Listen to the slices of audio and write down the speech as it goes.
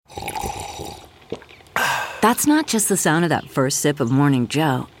That's not just the sound of that first sip of Morning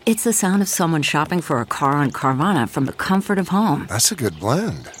Joe. It's the sound of someone shopping for a car on Carvana from the comfort of home. That's a good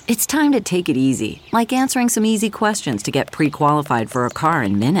blend. It's time to take it easy, like answering some easy questions to get pre-qualified for a car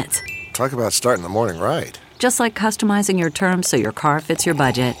in minutes. Talk about starting the morning right. Just like customizing your terms so your car fits your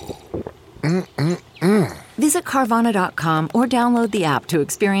budget. Visit Carvana.com or download the app to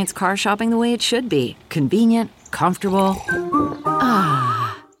experience car shopping the way it should be. Convenient, comfortable.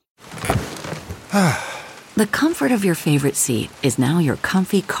 The comfort of your favorite seat is now your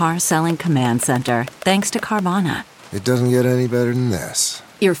comfy car selling command center, thanks to Carvana. It doesn't get any better than this.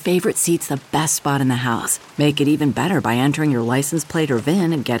 Your favorite seat's the best spot in the house. Make it even better by entering your license plate or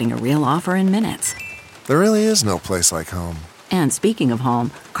VIN and getting a real offer in minutes. There really is no place like home. And speaking of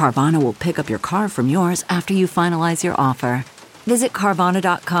home, Carvana will pick up your car from yours after you finalize your offer. Visit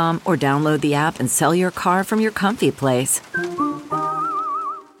Carvana.com or download the app and sell your car from your comfy place.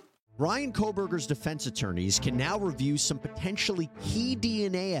 Bryan Kohberger's defense attorneys can now review some potentially key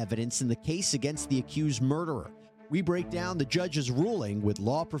DNA evidence in the case against the accused murderer. We break down the judge's ruling with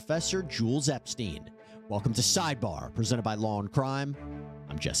law professor Jules Epstein. Welcome to Sidebar, presented by Law and Crime.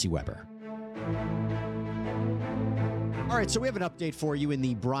 I'm Jesse Weber. All right, so we have an update for you in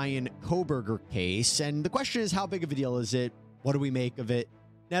the Bryan Kohberger case, and the question is, how big of a deal is it? What do we make of it?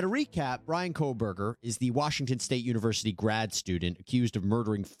 Now, to recap, Bryan Kohberger is the Washington State University grad student accused of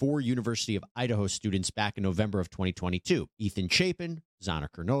murdering 4 University of Idaho students back in November of 2022. Ethan Chapin, Zana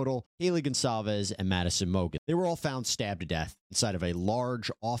Kernodle, Haley Gonsalves, and Madison Mogan. They were all found stabbed to death inside of a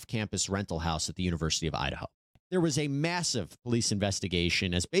large off-campus rental house at the University of Idaho. There was a massive police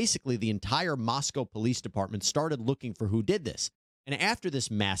investigation as basically the entire Moscow Police Department started looking for who did this. And after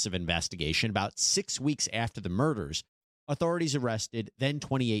this massive investigation, about 6 weeks after the murders, authorities arrested then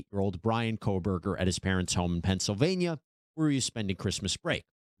 28-year-old Bryan Kohberger at his parents' home in Pennsylvania, where he was spending Christmas break.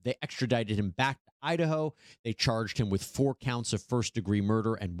 They extradited him back to Idaho. They charged him with 4 counts of first-degree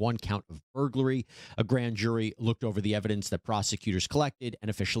murder and 1 count of burglary. A grand jury looked over the evidence that prosecutors collected and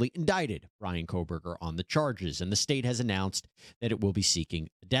officially indicted Bryan Kohberger on the charges, and the state has announced that it will be seeking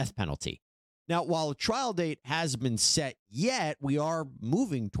the death penalty. Now, while a trial date hasn't been set yet, we are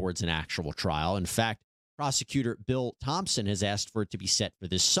moving towards an actual trial. In fact, prosecutor Bill Thompson has asked for it to be set for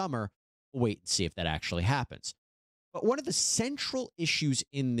this summer. We'll wait and see if that actually happens. But one of the central issues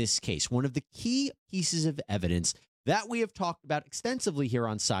in this case, one of the key pieces of evidence that we have talked about extensively here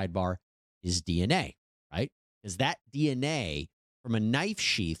on Sidebar is DNA, right? Because that DNA from a knife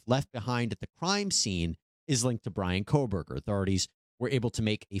sheath left behind at the crime scene is linked to Bryan Kohberger. Authorities were able to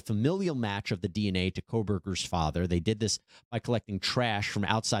make a familial match of the DNA to Kohberger's father. They did this by collecting trash from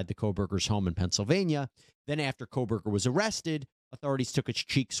outside the Kohberger's home in Pennsylvania. Then after Kohberger was arrested, authorities took a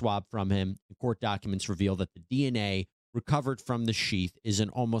cheek swab from him, and court documents reveal that the DNA recovered from the sheath is an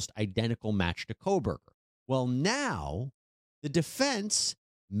almost identical match to Kohberger. Well, now the defense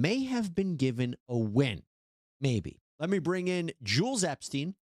may have been given a win. Maybe. Let me bring in Jules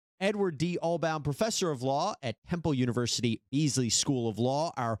Epstein, Edward D. Allbaum Professor of Law at Temple University Beasley School of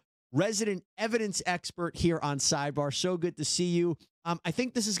Law, our resident evidence expert here on Sidebar. So good to see you. I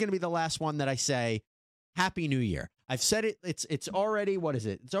think this is going to be the last one that I say Happy New Year. I've said it. It's already, what is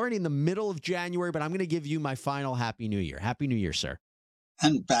it? It's already in the middle of January, but I'm going to give you my final Happy New Year. Happy New Year, sir.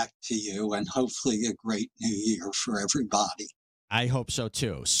 And back to you, and hopefully a great new year for everybody. I hope so,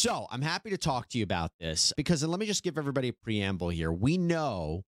 too. So I'm happy to talk to you about this because, and let me just give everybody a preamble here. We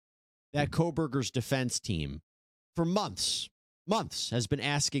know that Kohberger's defense team for months has been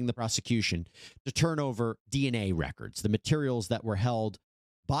asking the prosecution to turn over DNA records, the materials that were held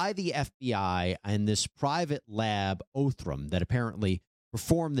by the FBI and this private lab, Othram, that apparently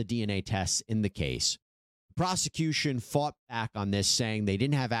performed the DNA tests in the case. The prosecution fought back on this, saying they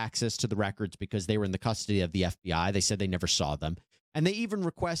didn't have access to the records because they were in the custody of the FBI. They said they never saw them. And they even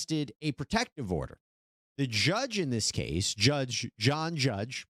requested a protective order. The judge in this case, Judge John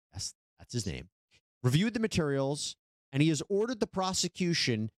Judge, that's his name, reviewed the materials, and he has ordered the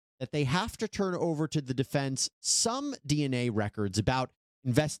prosecution that they have to turn over to the defense some DNA records about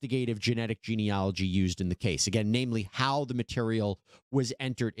investigative genetic genealogy used in the case. Again, namely how the material was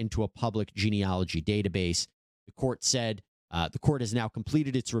entered into a public genealogy database. The court said the court has now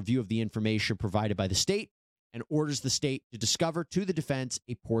completed its review of the information provided by the state and orders the state to discover to the defense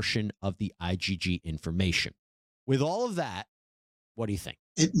a portion of the IgG information. With all of that, what do you think?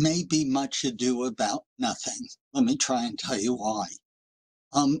 It may be much ado about nothing. Let me try and tell you why.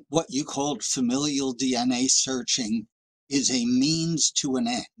 What you called familial DNA searching is a means to an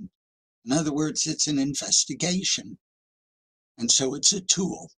end. In other words, it's an investigation. And so it's a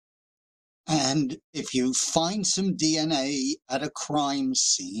tool. And if you find some DNA at a crime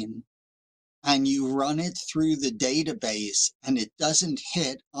scene, and you run it through the database and it doesn't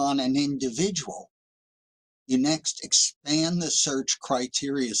hit on an individual, you next expand the search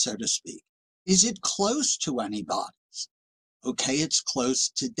criteria, so to speak. Is it close to anybody's? Okay, it's close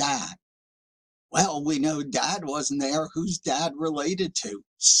to dad. Well, we know dad wasn't there. Who's dad related to?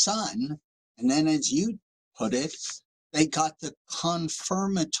 Son. And then, as you put it, they got the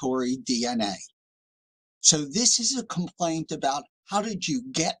confirmatory DNA. So this is a complaint about how did you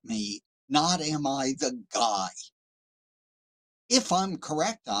get me, not am I the guy? If I'm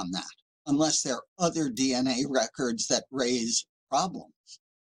correct on that, unless there are other DNA records that raise problems.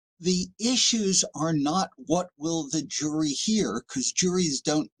 The issues are not what will the jury hear, because juries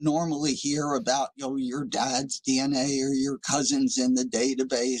don't normally hear about your dad's DNA or your cousin's in the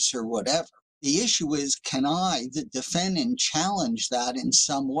database or whatever. The issue is, can I, the defendant, challenge that in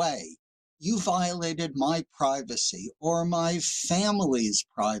some way? You violated my privacy or my family's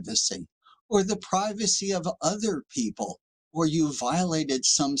privacy or the privacy of other people, or you violated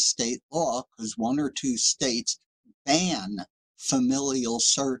some state law because one or two states ban familial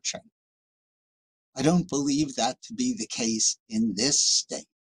searching. I don't believe that to be the case in this state.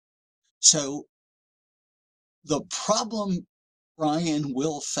 So the problem Bryan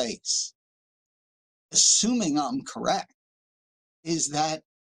will face, assuming I'm correct, is that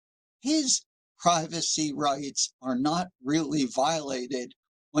his privacy rights are not really violated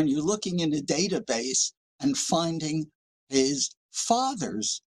when you're looking in a database and finding his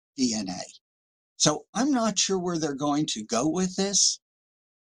father's DNA. So I'm not sure where they're going to go with this.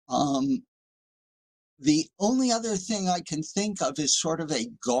 The only other thing I can think of is sort of a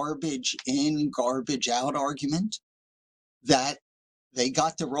garbage in, garbage out argument that they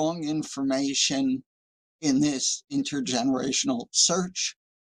got the wrong information in this intergenerational search,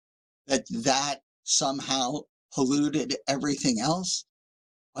 that somehow polluted everything else.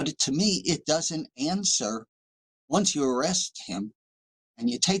 But to me, it doesn't answer, once you arrest him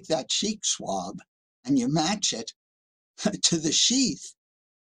and you take that cheek swab and you match it to the sheath,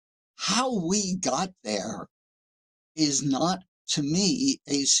 how we got there is not, to me,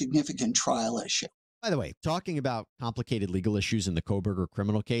 a significant trial issue. By the way, talking about complicated legal issues in the Kohberger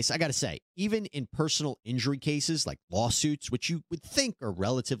criminal case, I got to say, even in personal injury cases like lawsuits, which you would think are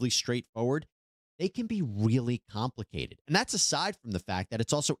relatively straightforward, they can be really complicated. And that's aside from the fact that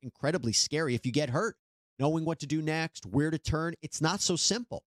it's also incredibly scary if you get hurt. Knowing what to do next, where to turn, it's not so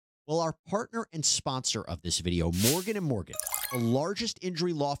simple. Well, our partner and sponsor of this video, Morgan & Morgan, the largest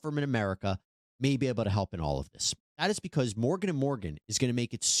injury law firm in America, may be able to help in all of this. That is because Morgan & Morgan is going to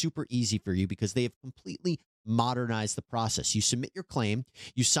make it super easy for you because they have completely modernized the process. You submit your claim,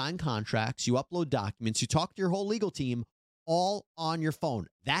 you sign contracts, you upload documents, you talk to your whole legal team all on your phone.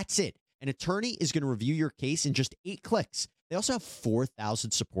 That's it. An attorney is going to review your case in just 8 clicks. They also have 4,000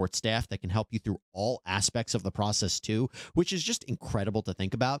 support staff that can help you through all aspects of the process too, which is just incredible to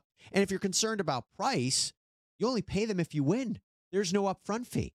think about. And if you're concerned about price, you only pay them if you win. There's no upfront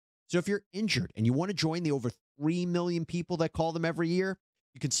fee. So if you're injured and you want to join the over 3 million people that call them every year,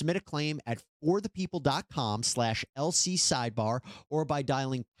 you can submit a claim at forthepeople.com/LC sidebar or by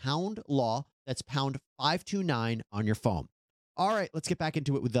dialing #law. That's #529 on your phone. All right, let's get back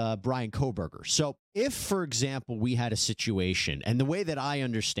into it with Bryan Kohberger. So if, for example, we had a situation, and the way that I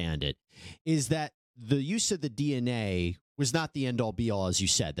understand it is that the use of the DNA was not the end-all be-all, as you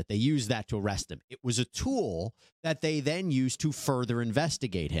said, that they used that to arrest him. It was a tool that they then used to further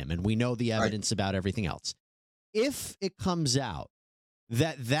investigate him, and we know the evidence about everything else. If it comes out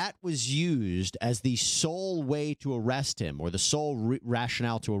that that was used as the sole way to arrest him or the sole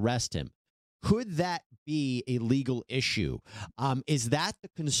rationale to arrest him, could that be a legal issue? Is that the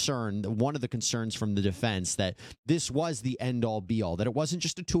concern, one of the concerns from the defense, that this was the end-all be-all, that it wasn't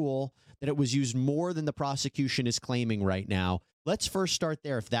just a tool, that it was used more than the prosecution is claiming right now? Let's first start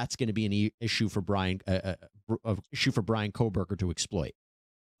there, if that's going to be an issue for Bryan Kohberger to exploit.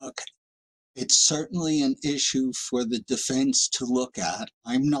 Okay. It's certainly an issue for the defense to look at.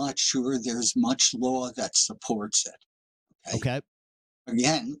 I'm not sure there's much law that supports it. Okay.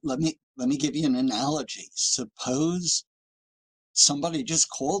 Again, let me give you an analogy. Suppose somebody just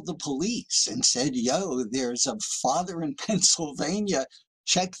called the police and said, yo, there's a father in Pennsylvania,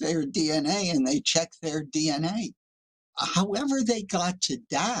 check their DNA, and they check their DNA. However they got to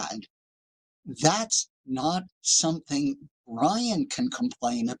dad, that's not something Bryan can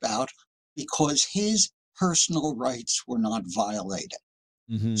complain about because his personal rights were not violated.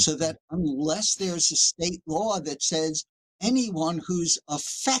 Mm-hmm. So that unless there's a state law that says anyone who's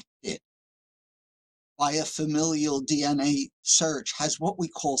affected by a familial DNA search has what we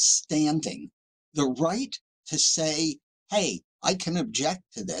call standing, the right to say, hey, I can object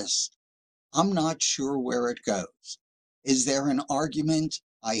to this, I'm not sure where it goes. Is there an argument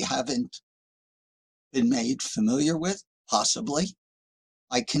I haven't been made familiar with? Possibly.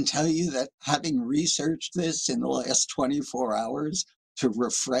 I can tell you that having researched this in the last 24 hours to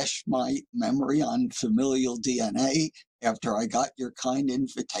refresh my memory on familial DNA after I got your kind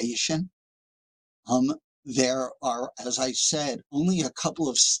invitation, there are, as I said, only a couple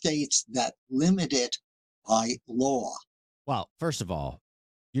of states that limit it by law. Well, first of all,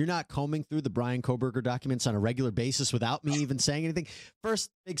 you're not combing through the Bryan Kohberger documents on a regular basis without me even saying anything. First,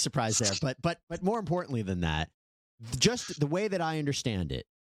 big surprise there. But more importantly than that, just the way that I understand it,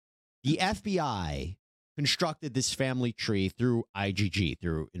 the FBI constructed this family tree through IgG,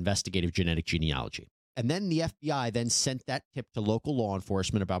 through investigative genetic genealogy. And then the FBI then sent that tip to local law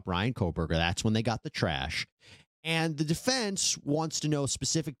enforcement about Bryan Kohberger. That's when they got the trash. And the defense wants to know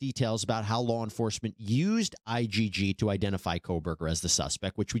specific details about how law enforcement used IgG to identify Kohberger as the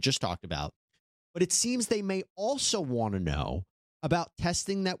suspect, which we just talked about. But it seems they may also want to know about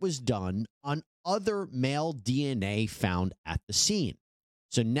testing that was done on other male DNA found at the scene.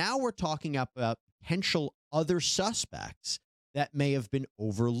 So now we're talking about potential other suspects that may have been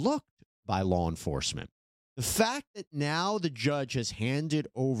overlooked by law enforcement. The fact that now the judge has handed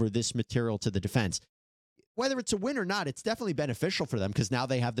over this material to the defense, whether it's a win or not, it's definitely beneficial for them because now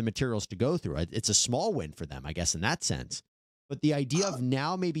they have the materials to go through. It's a small win for them, I guess, in that sense. But the idea of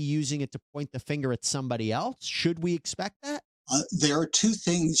now maybe using it to point the finger at somebody else, should we expect that? There are two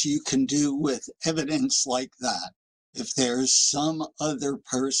things you can do with evidence like that. If there's some other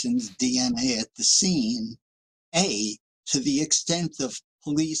person's DNA at the scene, A, to the extent the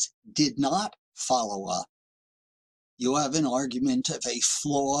police did not follow up, you have an argument of a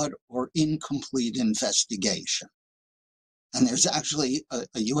flawed or incomplete investigation. And there's actually a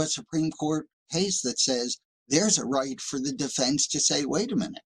U.S. Supreme Court case that says there's a right for the defense to say, wait a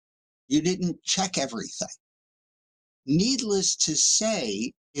minute, you didn't check everything. Needless to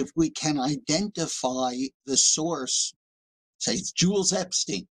say, if we can identify the source, say it's Jules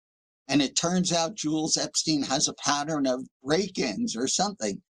Epstein, and it turns out Jules Epstein has a pattern of break-ins or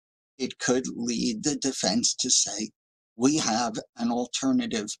something, it could lead the defense to say, we have an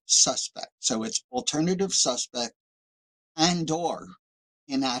alternative suspect. So it's alternative suspect and or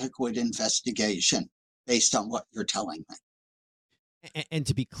inadequate investigation based on what you're telling me. And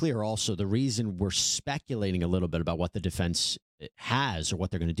to be clear, also, the reason we're speculating a little bit about what the defense has or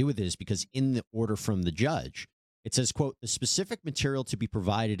what they're going to do with it is because in the order from the judge, it says, quote, the specific material to be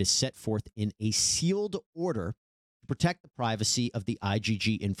provided is set forth in a sealed order to protect the privacy of the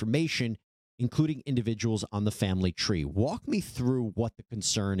IgG information, including individuals on the family tree. Walk me through what the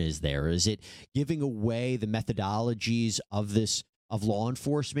concern is there. Is it giving away the methodologies of law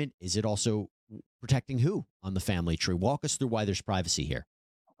enforcement? Is it also protecting who on the family tree? Walk us through why there's privacy here.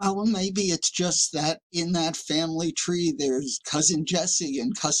 Well, maybe it's just that in that family tree, there's cousin Jesse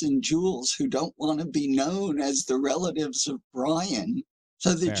and cousin Jules who don't want to be known as the relatives of Bryan.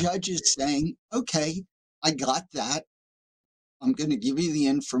 So the judge is saying, okay, I got that. I'm going to give you the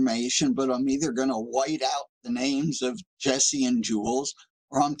information, but I'm either going to white out the names of Jesse and Jules,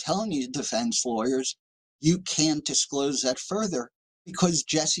 or I'm telling you, defense lawyers, you can't disclose that further because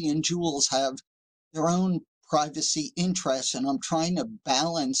Jesse and Jules have their own privacy interests, and I'm trying to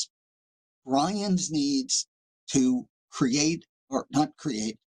balance Bryan's needs to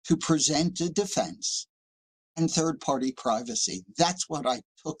to present a defense and third-party privacy. That's what I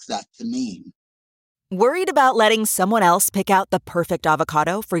took that to mean. Worried about letting someone else pick out the perfect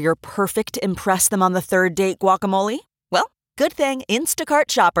avocado for your perfect impress them on the third date guacamole? Well, good thing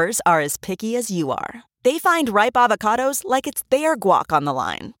Instacart shoppers are as picky as you are. They find ripe avocados like it's their guac on the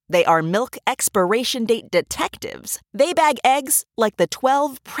line. They are milk expiration date detectives. They bag eggs like the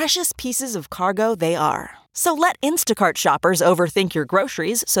 12 precious pieces of cargo they are. So let Instacart shoppers overthink your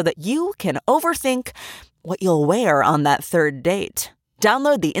groceries so that you can overthink what you'll wear on that third date.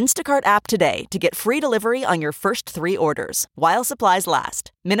 Download the Instacart app today to get free delivery on your first 3 orders, while supplies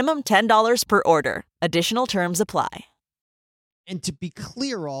last. Minimum $10 per order. Additional terms apply. And to be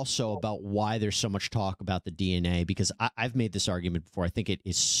clear also about why there's so much talk about the DNA, because I've made this argument before. I think it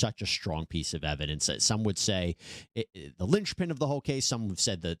is such a strong piece of evidence. Some would say the linchpin of the whole case. Some have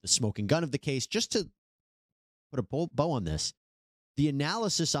said the smoking gun of the case. Just to put a bow on this, the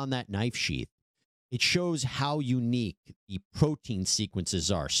analysis on that knife sheath, it shows how unique the protein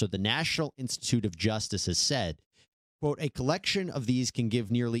sequences are. So the National Institute of Justice has said, quote, a collection of these can give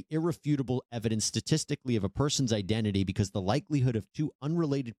nearly irrefutable evidence statistically of a person's identity because the likelihood of 2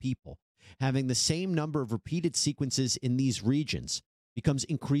 unrelated people having the same number of repeated sequences in these regions becomes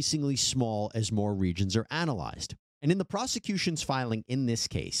increasingly small as more regions are analyzed. And in the prosecution's filing in this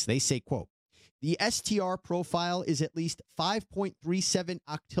case, they say, quote, The STR profile is at least 5.37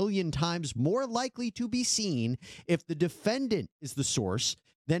 octillion times more likely to be seen if the defendant is the source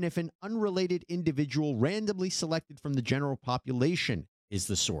than if an unrelated individual randomly selected from the general population is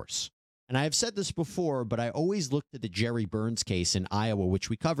the source. And I have said this before, but I always looked at the Jerry Burns case in Iowa, which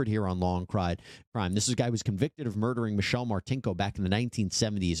we covered here on Law and Crime. This is a guy who was convicted of murdering Michelle Martinko back in the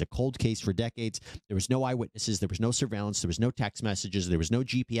 1970s, a cold case for decades. There was no eyewitnesses. There was no surveillance. There was no text messages. There was no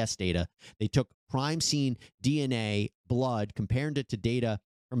GPS data. They took crime scene DNA, blood, compared it to data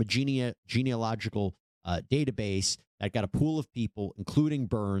from a genealogical database that got a pool of people, including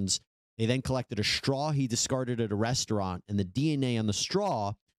Burns. They then collected a straw he discarded at a restaurant, and the DNA on the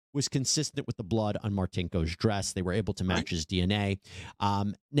straw was consistent with the blood on Martinko's dress. They were able to match his DNA.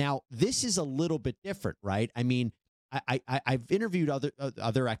 Now, this is a little bit different, right? I mean, I've interviewed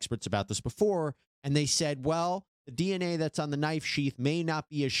other experts about this before, and they said, well, the DNA that's on the knife sheath may not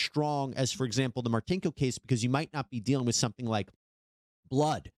be as strong as, for example, the Martinko case, because you might not be dealing with something like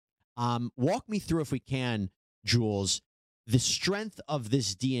blood. Walk me through, if we can, Jules, the strength of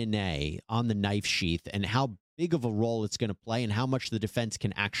this DNA on the knife sheath and how big of a role it's going to play and how much the defense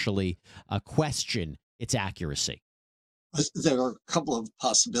can actually question its accuracy. There are a couple of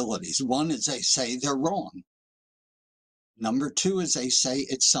possibilities. One is they say they're wrong. Number two is they say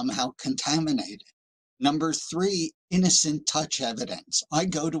it's somehow contaminated. Number three, innocent touch evidence. I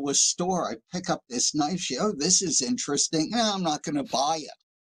go to a store, I pick up this knife. Oh, this is interesting. No, I'm not going to buy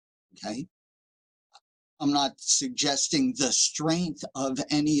it. Okay. I'm not suggesting the strength of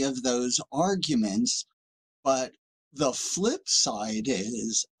any of those arguments, but the flip side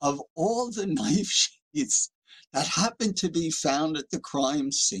is, of all the knife sheaths that happen to be found at the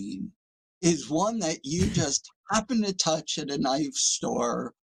crime scene, is one that you just happen to touch at a knife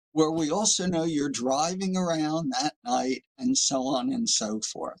store, where we also know you're driving around that night and so on and so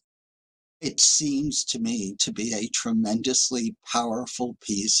forth. It seems to me to be a tremendously powerful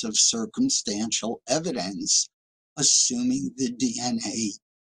piece of circumstantial evidence, assuming the DNA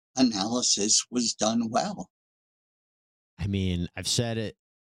analysis was done well. I mean, I've said it,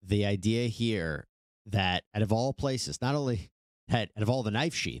 the idea here that out of all places, not only that out of all the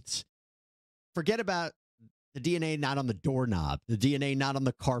knife sheaths, forget about the DNA not on the doorknob, the DNA not on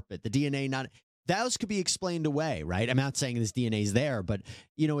the carpet, the DNA not, those could be explained away, right? I'm not saying this DNA is there, but,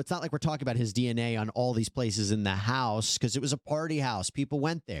 you know, it's not like we're talking about his DNA on all these places in the house, because it was a party house. People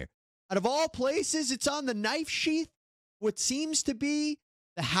went there. Out of all places, it's on the knife sheath, what seems to be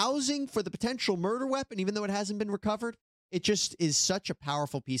the housing for the potential murder weapon, even though it hasn't been recovered. It just is such a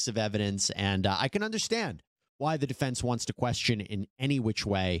powerful piece of evidence, and I can understand why the defense wants to question in any which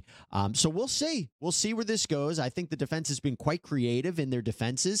way. So we'll see. We'll see where this goes. I think the defense has been quite creative in their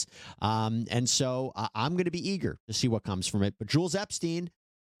defenses, and so I'm going to be eager to see what comes from it. But Jules Epstein,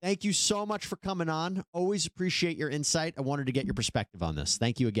 thank you so much for coming on. Always appreciate your insight. I wanted to get your perspective on this.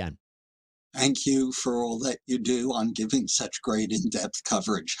 Thank you again. Thank you for all that you do on giving such great in-depth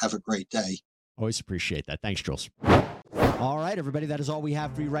coverage. Have a great day. Always appreciate that. Thanks, Jules. All right, everybody, that is all we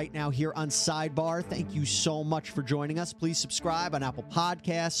have for you right now here on Sidebar. Thank you so much for joining us. Please subscribe on Apple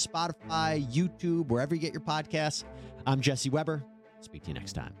Podcasts, Spotify, YouTube, wherever you get your podcasts. I'm Jesse Weber. Speak to you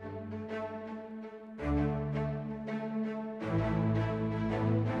next time.